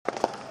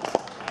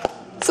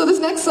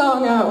next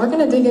song, we're going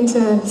to dig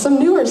into some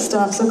newer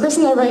stuff. So Chris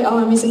and I write all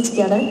our music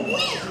together.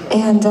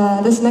 And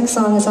this next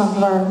song is off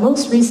of our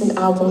most recent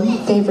album,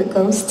 Favorite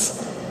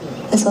Ghosts.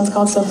 This one's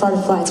called So Far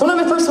to Fly. It's one of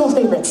my personal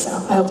favorites, so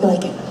I hope you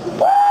like it.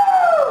 Woo!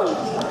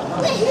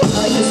 I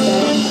like this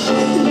guy.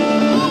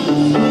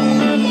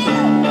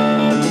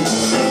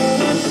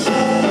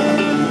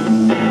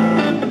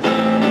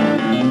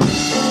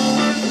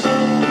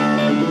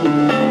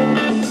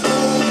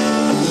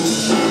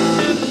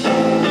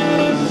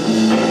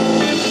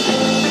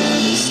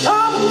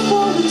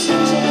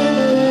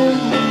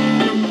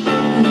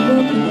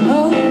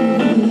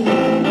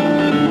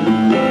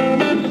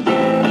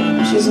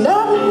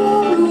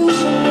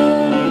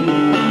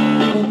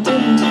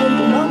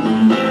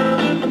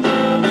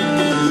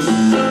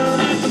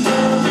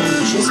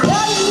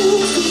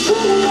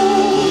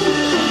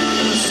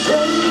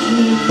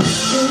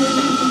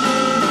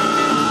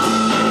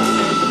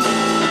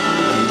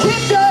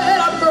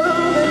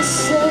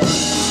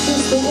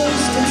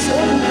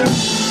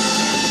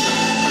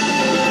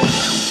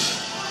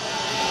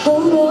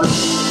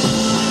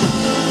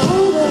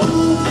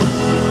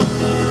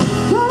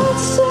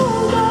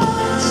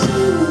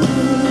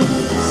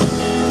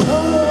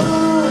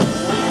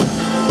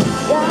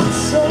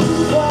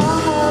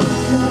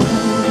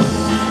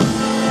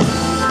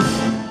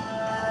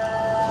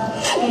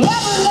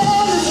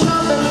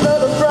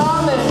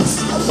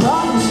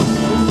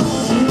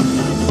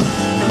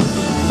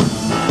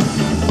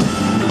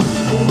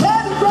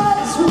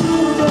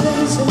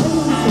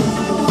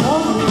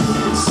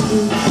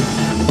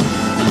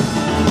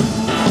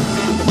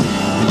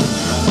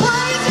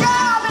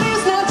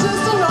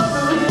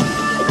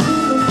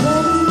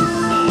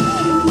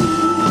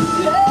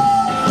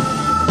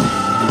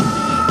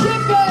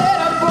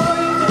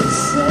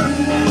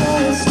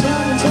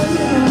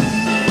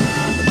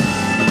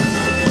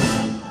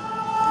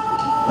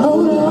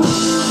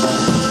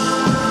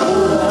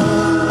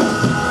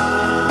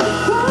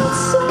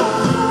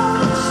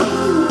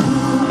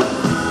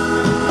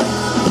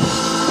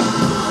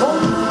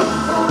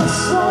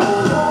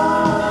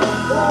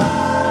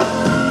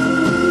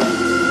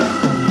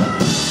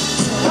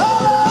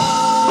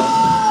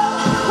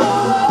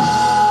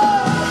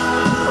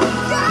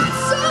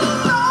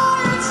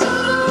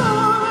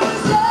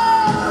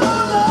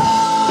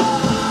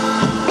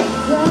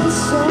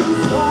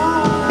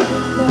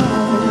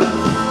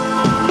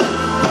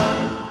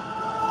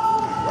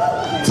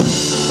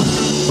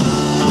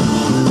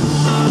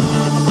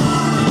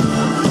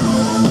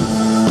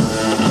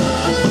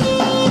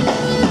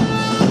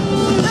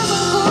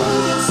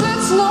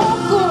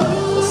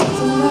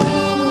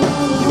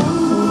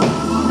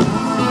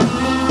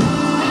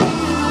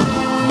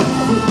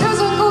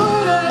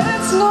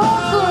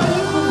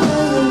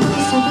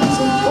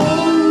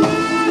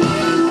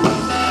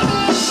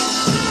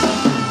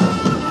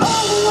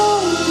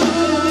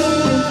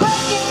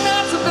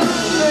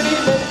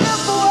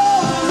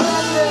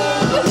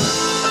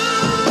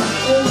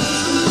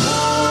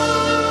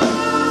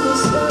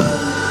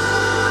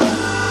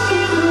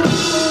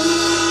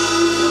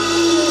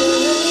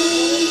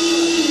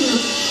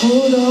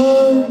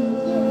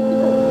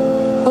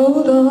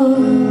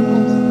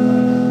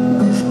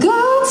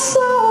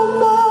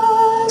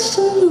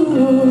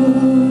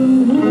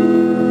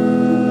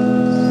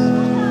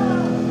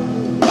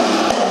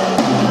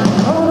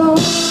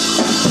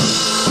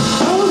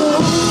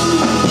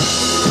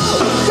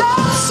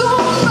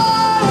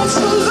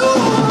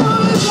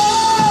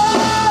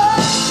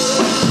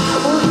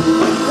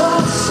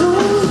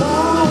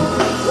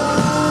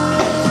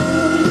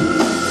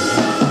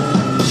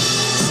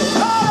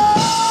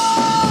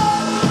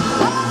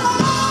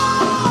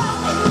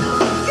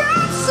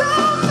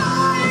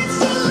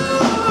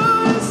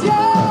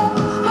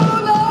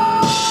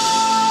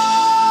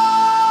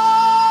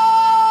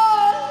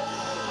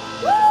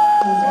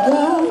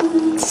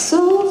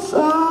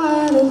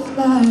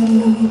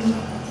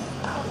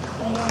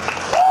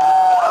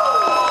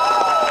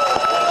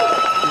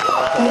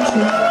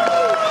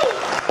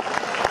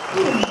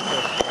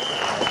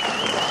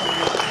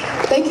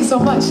 Thank you so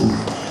much.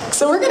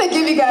 So we're gonna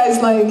give you guys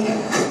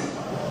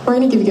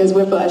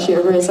whiplash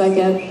here for a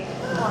second.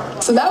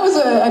 So that was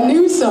a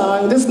new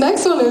song. This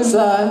next one is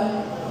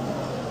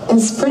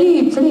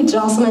pretty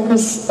Jocelyn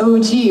Chris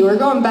OG. We're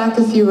going back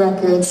a few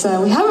records.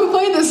 We haven't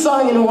played this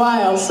song in a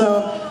while,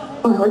 so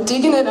we're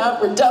digging it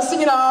up, we're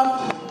dusting it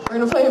off. We're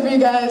gonna play it for you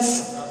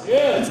guys.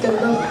 It's gonna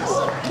go.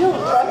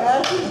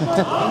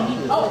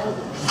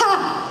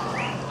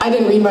 Ha! I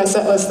didn't read my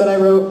set list that I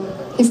wrote.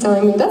 He's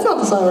telling me that's not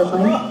the song we're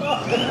playing.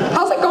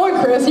 How's it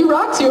going, Chris? You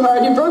rock too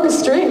hard. You broke a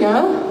string,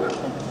 huh?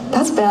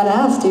 That's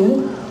badass,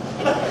 dude.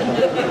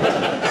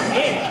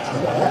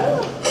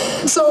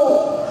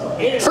 So,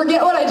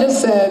 forget what I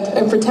just said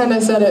and pretend I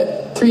said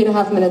it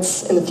 3.5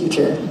 minutes in the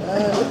future.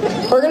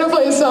 We're gonna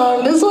play a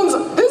song. This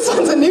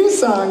one's a new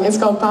song. It's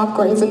called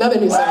Popcorn. It's another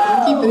new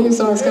song. We keep the new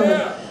songs coming.